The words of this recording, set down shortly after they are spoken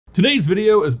Today's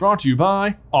video is brought to you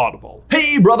by Audible.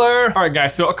 Hey brother! All right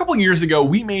guys, so a couple years ago,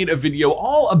 we made a video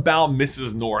all about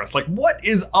Mrs. Norris. Like, what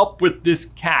is up with this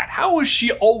cat? How is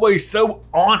she always so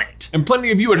on it? And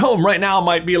plenty of you at home right now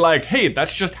might be like, hey,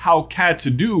 that's just how cats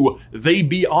do, they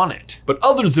be on it. But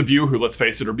others of you who, let's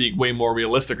face it, are being way more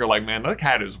realistic are like, man, that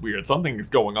cat is weird. Something is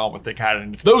going on with the cat,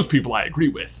 and it's those people I agree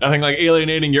with. Nothing like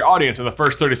alienating your audience in the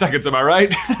first 30 seconds, am I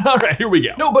right? All right, here we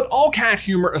go. No, but all cat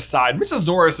humor aside, Mrs.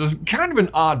 Norris is kind of an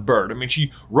odd bird. I mean,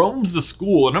 she roams the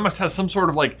school and almost has some sort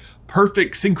of like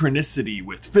perfect synchronicity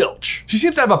with Filch. She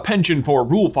seems to have a penchant for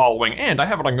rule following, and I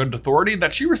have it on good authority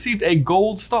that she received a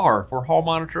gold star for Hall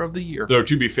Monitor of the Year. Though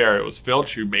to be fair, it was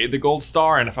Filch who made the gold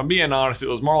star, and if I'm being honest, it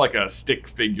was more like a stick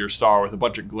figure star with a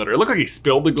bunch of glitter. It looked like he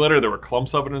spilled the glitter, there were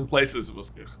clumps of it in places, it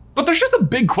was ugh. But there's just a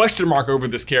big question mark over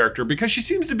this character because she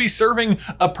seems to be serving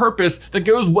a purpose that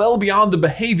goes well beyond the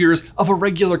behaviors of a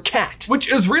regular cat,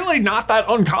 which is really not that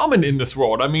uncommon in this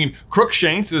world. I mean,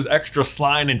 Crookshanks is extra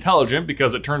sly and intelligent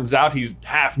because it turns out he's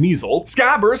half Kneasel.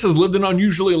 Scabbers has lived an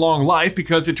unusually long life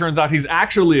because it turns out he's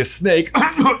actually a snake.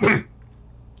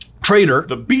 Traitor,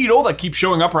 the beetle that keeps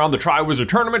showing up around the Triwizard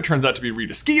Tournament turns out to be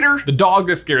Rita Skeeter. The dog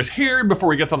that scares Harry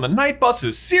before he gets on the night bus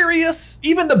is Sirius.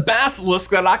 Even the basilisk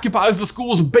that occupies the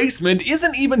school's basement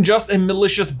isn't even just a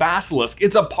malicious basilisk,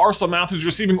 it's a parcel mouth who's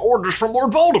receiving orders from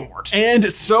Lord Voldemort.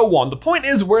 And so on. The point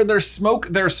is, where there's smoke,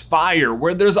 there's fire.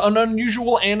 Where there's an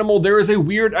unusual animal, there is a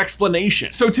weird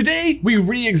explanation. So today, we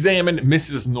re-examine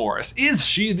Mrs. Norris. Is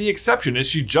she the exception? Is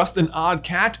she just an odd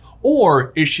cat?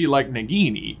 Or is she like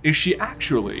Nagini? Is she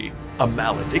actually a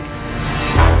Maledictus?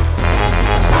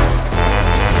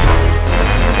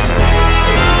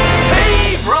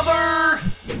 Hey, brother!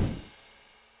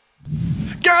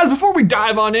 Guys, before we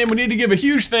dive on in, we need to give a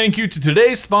huge thank you to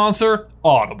today's sponsor,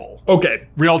 Audible. Okay,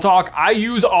 real talk, I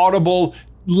use Audible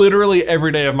literally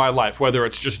every day of my life, whether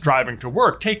it's just driving to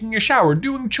work, taking a shower,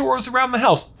 doing chores around the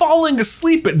house, falling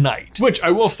asleep at night. Which I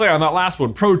will say on that last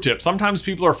one, pro tip, sometimes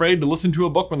people are afraid to listen to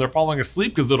a book when they're falling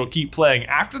asleep because it'll keep playing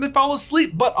after they fall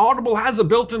asleep, but Audible has a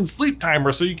built-in sleep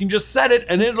timer so you can just set it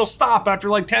and it'll stop after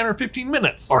like 10 or 15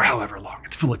 minutes. Or however long,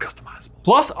 it's fully customizable.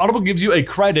 Plus, Audible gives you a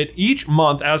credit each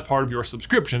month as part of your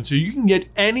subscription, so you can get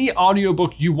any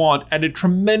audiobook you want at a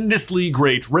tremendously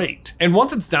great rate. And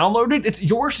once it's downloaded, it's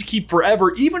yours to keep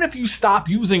forever, even if you stop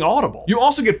using Audible. You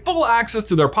also get full access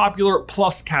to their popular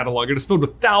Plus catalog. It is filled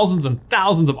with thousands and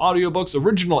thousands of audiobooks,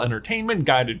 original entertainment,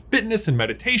 guided fitness and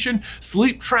meditation,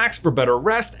 sleep tracks for better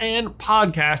rest, and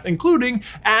podcasts, including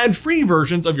ad-free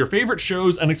versions of your favorite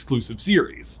shows and exclusive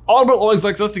series. Audible always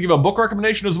likes us to give a book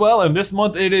recommendation as well, and this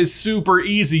month it is super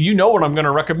easy. You know what I'm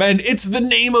gonna recommend. It's The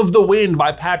Name of the Wind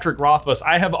by Patrick Rothfuss.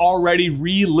 I have already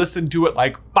re-listened to it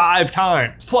like 5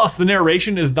 times. Plus, the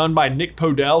narration is done by Nick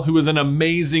Podell, who is an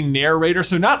amazing narrator.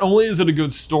 So not only is it a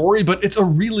good story, but it's a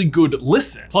really good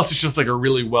listen. Plus, it's just like a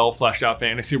really well fleshed out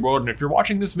fantasy world. And if you're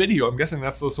watching this video, I'm guessing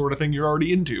that's the sort of thing you're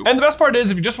already into. And the best part is,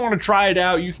 if you just want to try it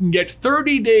out, you can get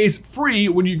 30 days free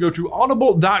when you go to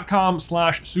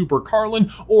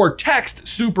audible.com/SuperCarlin or text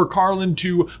SuperCarlin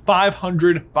to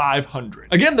 500-500.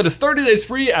 Again, that is 30 days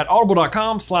free at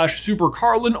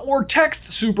audible.com/SuperCarlin or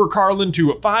text SuperCarlin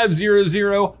to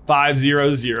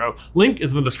 500-500. Link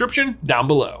is in the description down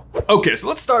below. Okay, so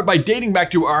let's start by dating back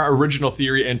to our original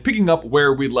theory and picking up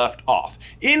where we left off.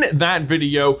 In that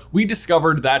video, we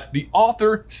discovered that the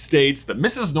author states that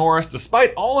Mrs. Norris,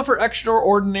 despite all of her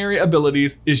extraordinary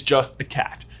abilities, is just a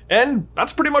cat. And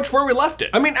that's pretty much where we left it.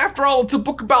 I mean, after all, it's a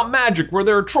book about magic where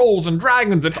there are trolls and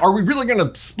dragons. And are we really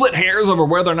gonna split hairs over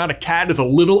whether or not a cat is a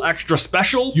little extra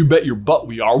special? You bet your butt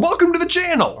we are. Welcome to the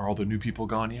channel. Are all the new people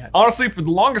gone yet? Honestly, for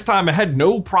the longest time, I had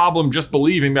no problem just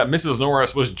believing that Mrs.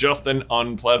 Norris was just an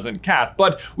unpleasant cat.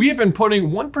 But we have been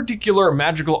putting one particular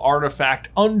magical artifact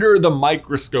under the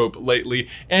microscope lately,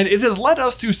 and it has led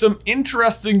us to some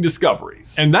interesting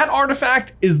discoveries. And that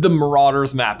artifact is the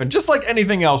Marauder's Map. And just like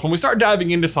anything else, when we start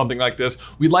diving into something like this,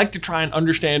 we like to try and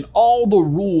understand all the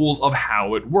rules of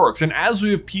how it works. And as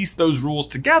we have pieced those rules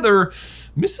together,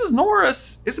 Mrs.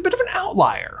 Norris is a bit of an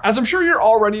outlier. As I'm sure you're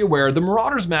already aware, the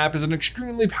Marauder's Map is an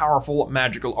extremely powerful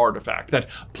magical artifact that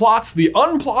plots the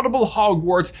unplottable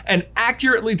Hogwarts and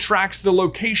accurately tracks the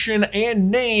location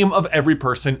and name of every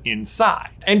person inside.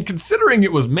 And considering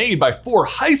it was made by 4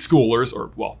 high schoolers, or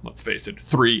well, let's face it,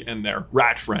 3 and their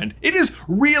rat friend, it is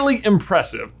really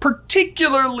impressive,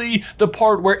 particularly the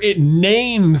part where it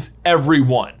names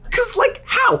everyone. Cause like,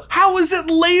 how is it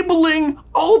labeling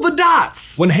all the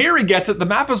dots? When Harry gets it, the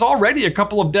map is already a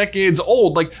couple of decades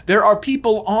old. Like, there are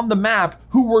people on the map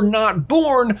who were not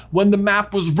born when the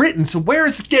map was written. So where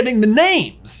is it getting the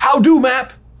names? How do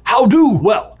map? How do?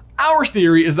 Well, Our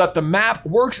theory is that the map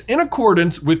works in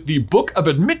accordance with the Book of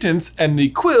Admittance and the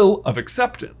Quill of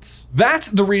Acceptance. That's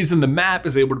the reason the map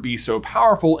is able to be so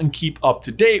powerful and keep up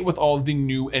to date with all of the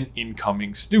new and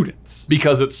incoming students,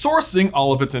 because it's sourcing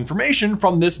all of its information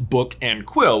from this book and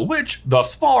quill, which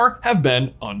thus far have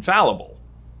been infallible.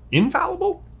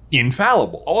 Infallible?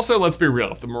 Infallible. Also, let's be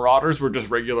real, if the Marauders were just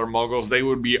regular muggles, they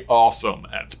would be awesome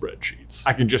at spreadsheets.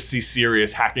 I can just see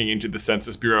Sirius hacking into the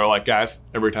Census Bureau like, guys,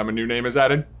 every time a new name is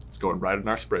added, it's going right in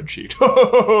our spreadsheet.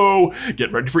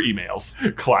 Get ready for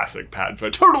emails. Classic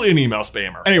Padfoot, totally an email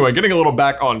spammer. Anyway, getting a little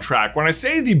back on track. When I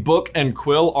say the book and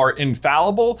quill are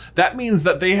infallible, that means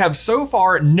that they have so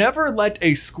far never let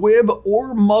a squib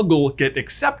or muggle get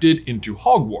accepted into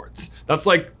Hogwarts. That's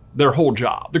like their whole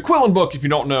job. The quill and book, if you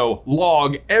don't know,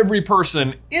 log every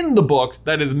person in the book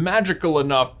that is magical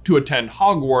enough to attend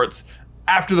Hogwarts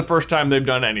after the first time they've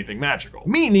done anything magical.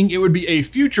 Meaning it would be a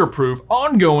future-proof,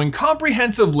 ongoing,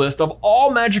 comprehensive list of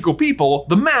all magical people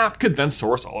the map could then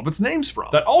source all of its names from.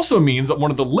 That also means that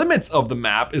one of the limits of the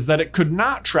map is that it could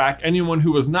not track anyone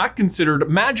who was not considered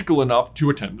magical enough to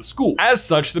attend the school. As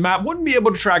such, the map wouldn't be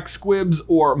able to track squibs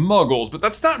or muggles, but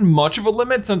that's not much of a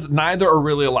limit since neither are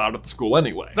really allowed at the school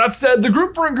anyway. That said, the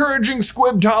group for encouraging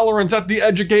squib tolerance at the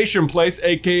education place,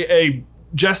 aka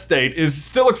GESTATE, is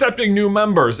still accepting new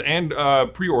members and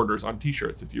pre-orders on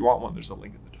t-shirts. If you want one, there's a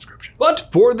link in the description. But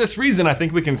for this reason, I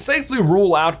think we can safely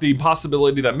rule out the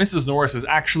possibility that Mrs. Norris is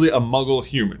actually a muggle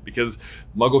human, because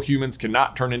muggle humans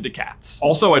cannot turn into cats.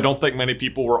 Also, I don't think many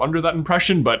people were under that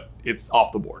impression, but it's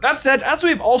off the board. That said, as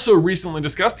we've also recently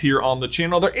discussed here on the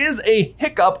channel, there is a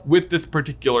hiccup with this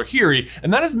particular theory,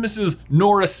 and that is Mrs.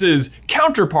 Norris's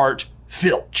counterpart,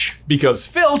 Filch, because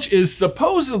Filch is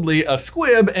supposedly a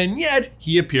squib and yet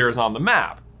he appears on the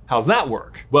map. How's that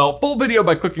work? Well, full video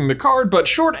by clicking the card, but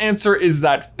short answer is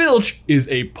that Filch is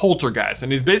a poltergeist,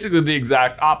 and he's basically the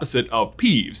exact opposite of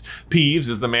Peeves. Peeves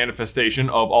is the manifestation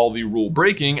of all the rule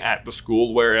breaking at the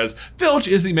school, whereas Filch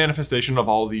is the manifestation of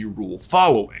all the rule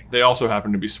following. They also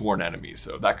happen to be sworn enemies,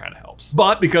 so that kind of helps.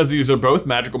 But because these are both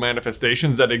magical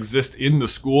manifestations that exist in the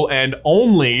school and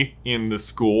only in the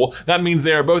school, that means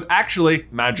they are both actually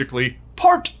magically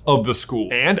part of the school.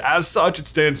 And as such, it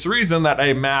stands to reason that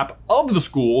a map of the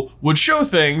school would show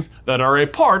things that are a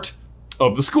part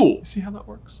of the school. See how that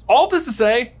works? All this to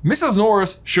say, Mrs.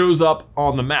 Norris shows up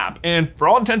on the map, and for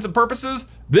all intents and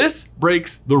purposes, this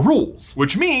breaks the rules,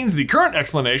 which means the current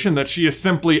explanation that she is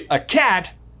simply a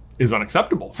cat is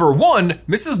unacceptable. For one,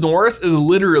 Mrs. Norris is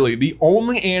literally the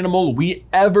only animal we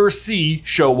ever see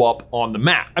show up on the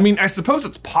map. I mean, I suppose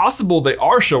it's possible they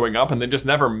are showing up and they just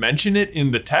never mention it in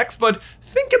the text, but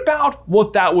think about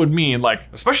what that would mean, like,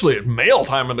 especially at mail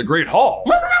time in the Great Hall.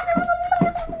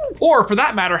 Or for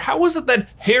that matter, how is it that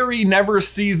Harry never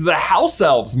sees the house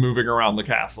elves moving around the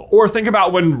castle? Or think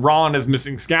about when Ron is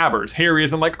missing Scabbers. Harry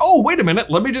isn't like, oh, wait a minute,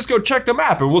 let me just go check the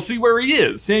map and we'll see where he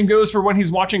is. Same goes for when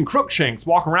he's watching Crookshanks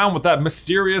walk around with that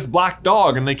mysterious black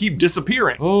dog and they keep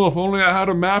disappearing. Oh, if only I had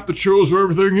a map that shows where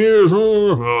everything is.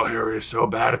 Oh, Harry is so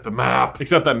bad at the map.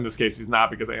 Except that in this case, he's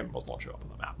not, because animals don't show up on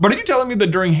the map. But are you telling me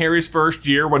that during Harry's first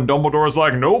year, when Dumbledore's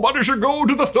like, nobody should go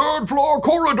to the 3rd floor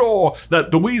corridor, that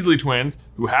the Weasley twins,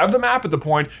 who have the map at the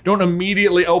point, don't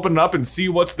immediately open it up and see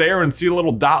what's there and see a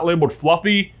little dot labeled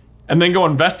Fluffy and then go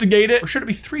investigate it? Or should it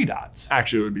be 3 dots?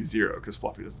 Actually, it would be 0 because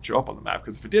Fluffy doesn't show up on the map,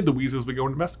 because if it did, the Weasleys would go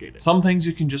and investigate it. Some things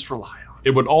you can just rely on.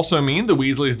 It would also mean the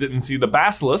Weasleys didn't see the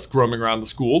basilisk roaming around the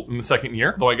school in the 2nd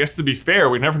year, though I guess to be fair,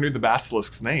 we never knew the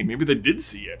basilisk's name. Maybe they did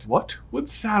see it. What would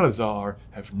Salazar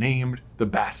have named the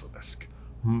basilisk?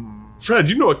 Fred,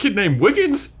 you know a kid named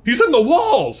Wiggins? He's in the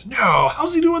walls. No,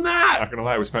 how's he doing that? Not gonna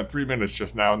lie, we spent 3 minutes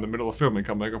just now in the middle of filming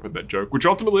coming up with that joke, which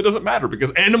ultimately doesn't matter because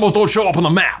animals don't show up on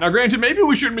the map. Now granted, maybe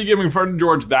we shouldn't be giving Fred and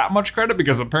George that much credit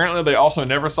because apparently they also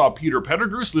never saw Peter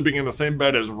Pettigrew sleeping in the same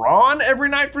bed as Ron every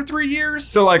night for 3 years.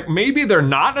 So like, maybe they're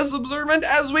not as observant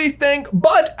as we think,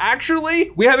 but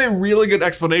actually we have a really good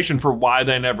explanation for why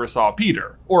they never saw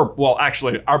Peter. Or, well,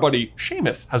 actually, our buddy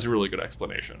Seamus has a really good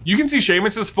explanation. You can see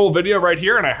Seamus's full video right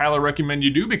here, and I highly recommend you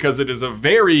do because it is a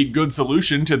very good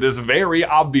solution to this very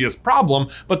obvious problem.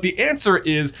 But the answer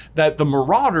is that the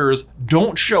Marauders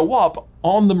don't show up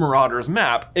on the Marauders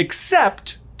map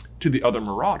except to the other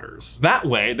Marauders. That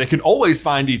way, they could always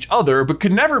find each other, but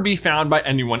could never be found by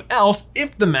anyone else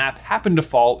if the map happened to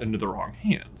fall into the wrong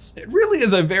hands. It really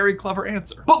is a very clever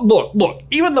answer. But look,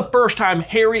 even the first time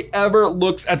Harry ever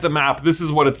looks at the map, this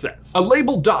is what it says. A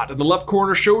labeled dot in the left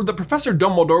corner showed that Professor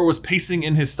Dumbledore was pacing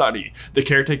in his study. The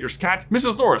caretaker's cat,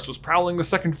 Mrs. Norris, was prowling the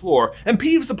 2nd floor, and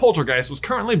Peeves the poltergeist was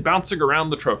currently bouncing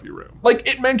around the trophy room. Like,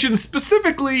 it mentions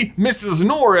specifically Mrs.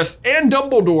 Norris and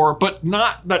Dumbledore, but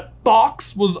not that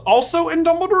Fawkes was also in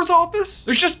Dumbledore's office?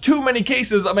 There's just too many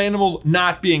cases of animals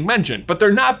not being mentioned, but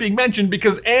they're not being mentioned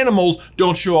because animals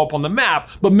don't show up on the map,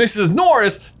 but Mrs.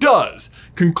 Norris does.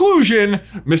 Conclusion,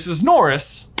 Mrs.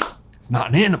 Norris is not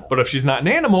an animal. But if she's not an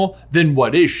animal, then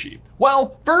what is she?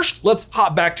 Well, first, let's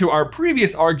hop back to our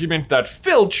previous argument that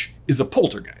Filch is a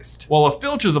poltergeist. Well, if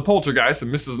Filch is a poltergeist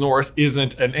and Mrs. Norris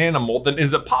isn't an animal, then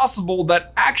is it possible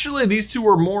that actually these two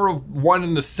are more of one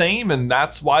and the same, and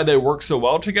that's why they work so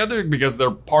well together, because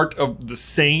they're part of the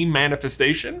same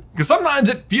manifestation? Because sometimes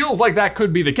it feels like that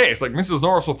could be the case. Like Mrs.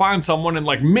 Norris will find someone and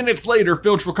like minutes later,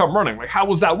 Filch will come running. Like, how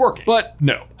was that working? But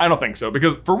no, I don't think so,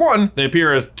 because for one, they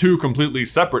appear as two completely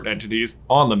separate entities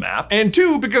on the map, and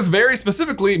two, because very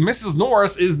specifically, Mrs.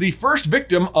 Norris is the first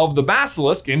victim of the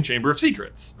basilisk in Chamber of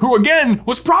Secrets, who again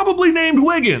was probably named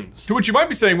Wiggins. To which you might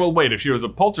be saying, well, wait, if she was a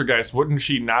poltergeist, wouldn't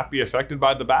she not be affected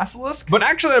by the basilisk? But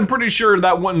actually, I'm pretty sure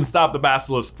that wouldn't stop the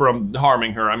basilisk from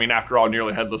harming her. I mean, after all,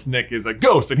 Nearly Headless Nick is a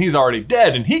ghost and he's already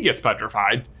dead and he gets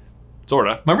petrified.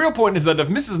 Sorta. My real point is that if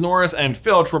Mrs. Norris and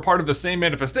Filch were part of the same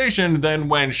manifestation, then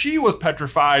when she was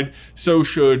petrified, so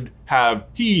should have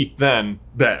he then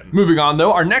been. Moving on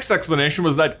though, our next explanation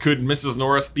was that could Mrs.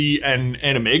 Norris be an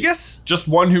animagus? Just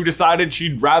one who decided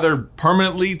she'd rather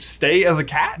permanently stay as a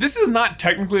cat? This is not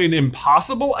technically an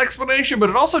impossible explanation, but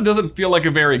it also doesn't feel like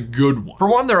a very good one.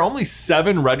 For one, there are only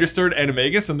 7 registered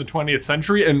animagus in the 20th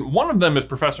century, and one of them is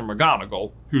Professor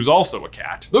McGonagall, who's also a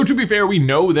cat. Though to be fair, we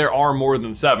know there are more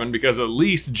than 7 because at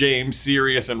least James,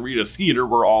 Sirius, and Rita Skeeter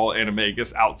were all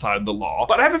animagus outside the law.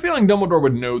 But I have a feeling Dumbledore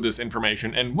would know this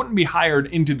information and wouldn't be hired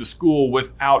into the school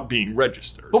without being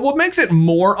registered. But what makes it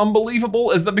more unbelievable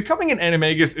is that becoming an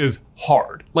animagus is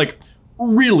hard. Like,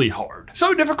 really hard.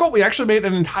 So difficult, we actually made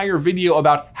an entire video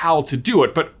about how to do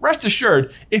it, but rest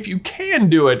assured, if you can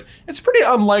do it, it's pretty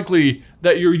unlikely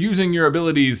that you're using your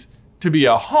abilities to be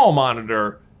a hall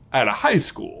monitor at a high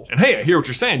school. And hey, I hear what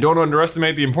you're saying. Don't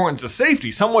underestimate the importance of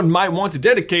safety. Someone might want to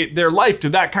dedicate their life to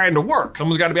that kind of work.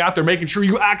 Someone's got to be out there making sure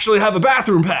you actually have a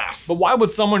bathroom pass. But why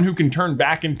would someone who can turn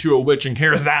back into a witch and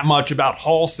cares that much about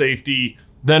hall safety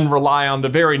then rely on the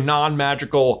very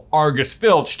non-magical Argus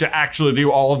Filch to actually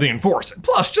do all of the enforcing?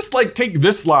 Plus, just like take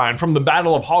this line from the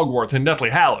Battle of Hogwarts in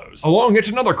Deathly Hallows. Along yet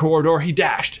another corridor he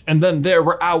dashed, and then there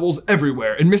were owls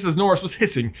everywhere, and Mrs. Norris was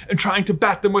hissing and trying to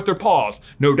bat them with her paws,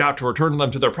 no doubt to return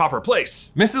them to their proper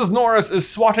place. Mrs. Norris is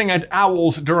swatting at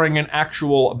owls during an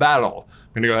actual battle.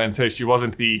 I'm gonna go ahead and say she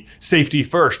wasn't the safety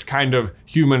first kind of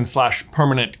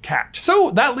human/permanent cat.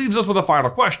 So that leaves us with a final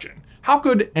question. How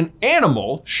could an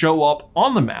animal show up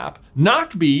on the map,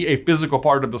 not be a physical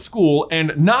part of the school,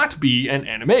 and not be an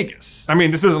animagus? I mean,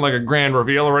 this isn't like a grand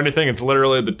reveal or anything, it's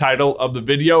literally the title of the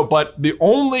video, but the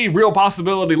only real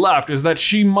possibility left is that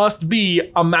she must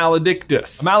be a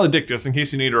Maledictus. A Maledictus, in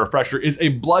case you need a refresher, is a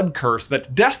blood curse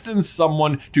that destines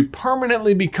someone to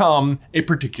permanently become a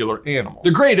particular animal.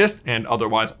 The greatest, and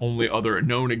otherwise only other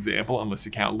known example, unless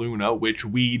you count Luna, which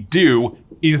we do,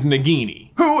 is Nagini,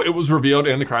 who, it was revealed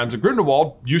in the Crimes of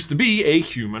Grindelwald, used to be a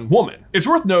human woman. It's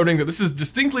worth noting that this is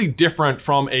distinctly different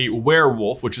from a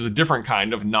werewolf, which is a different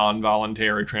kind of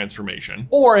non-voluntary transformation,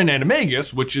 or an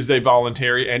animagus, which is a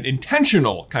voluntary and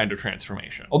intentional kind of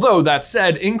transformation. Although, that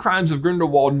said, in Crimes of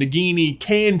Grindelwald, Nagini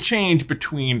can change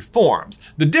between forms.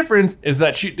 The difference is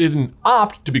that she didn't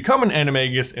opt to become an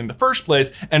animagus in the first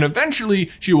place, and eventually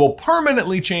she will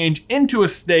permanently change into a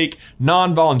snake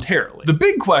non-voluntarily. The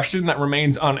big question that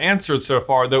remains unanswered so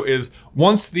far, though, is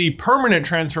once the permanent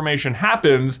transformation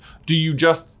happens, do you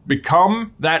just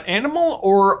become that animal,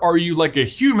 or are you like a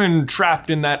human trapped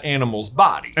in that animal's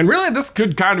body? And really, this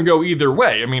could kind of go either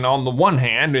way. I mean, on the one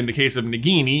hand, in the case of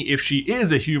Nagini, if she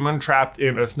is a human trapped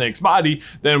in a snake's body,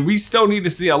 then we still need to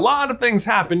see a lot of things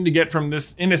happen to get from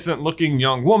this innocent looking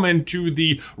young woman to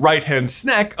the right-hand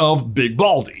snack of Big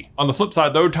Baldy. On the flip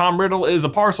side though, Tom Riddle is a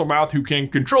Parselmouth who can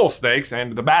control snakes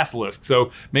and the basilisk, so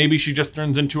maybe she just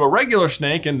turns into a regular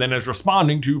snake and then is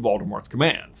responding to Voldemort's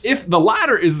commands. If the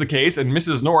latter is the case and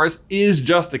Mrs. Norris is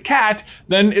just a cat,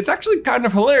 then it's actually kind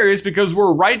of hilarious because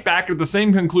we're right back at the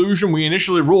same conclusion we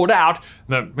initially ruled out,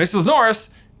 that Mrs.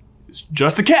 Norris is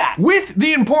just a cat. With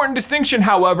the important distinction,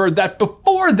 however, that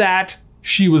before that,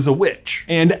 she was a witch.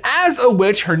 And as a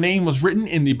witch, her name was written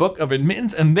in the Book of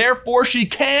Admittance, and therefore she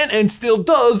can and still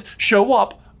does show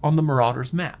up on the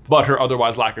Marauders map. But her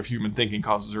otherwise lack of human thinking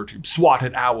causes her to swat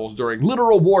at owls during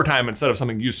literal wartime instead of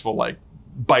something useful like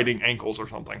biting ankles or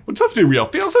something. Which, let's be real,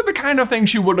 feels like the kind of thing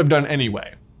she would have done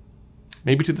anyway.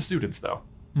 Maybe to the students though.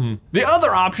 The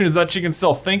other option is that she can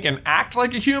still think and act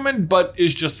like a human, but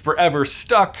is just forever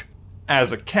stuck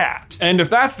as a cat. And if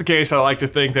that's the case, I like to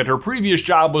think that her previous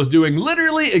job was doing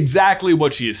literally exactly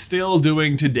what she is still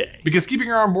doing today. Because keeping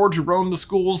her on board to roam the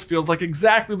schools feels like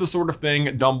exactly the sort of thing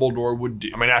Dumbledore would do.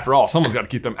 I mean, after all, someone's got to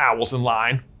keep them owls in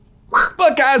line.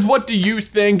 But guys, what do you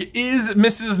think? Is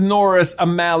Mrs. Norris a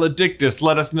Maledictus?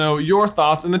 Let us know your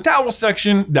thoughts in the towel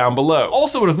section down below.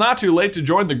 Also, it is not too late to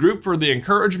join the group for the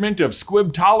encouragement of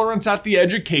squib tolerance at the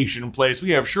education place. We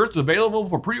have shirts available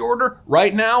for pre-order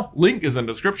right now. Link is in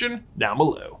the description down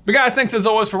below. But guys, thanks as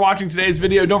always for watching today's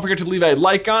video. Don't forget to leave a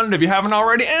like on it if you haven't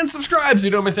already, and subscribe so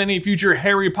you don't miss any future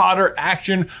Harry Potter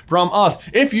action from us.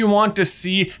 If you want to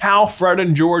see how Fred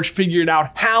and George figured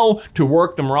out how to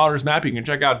work the Marauders map, you can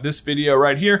check out this video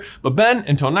right here. But Ben,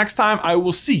 until next time, I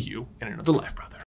will see you in another life, brother.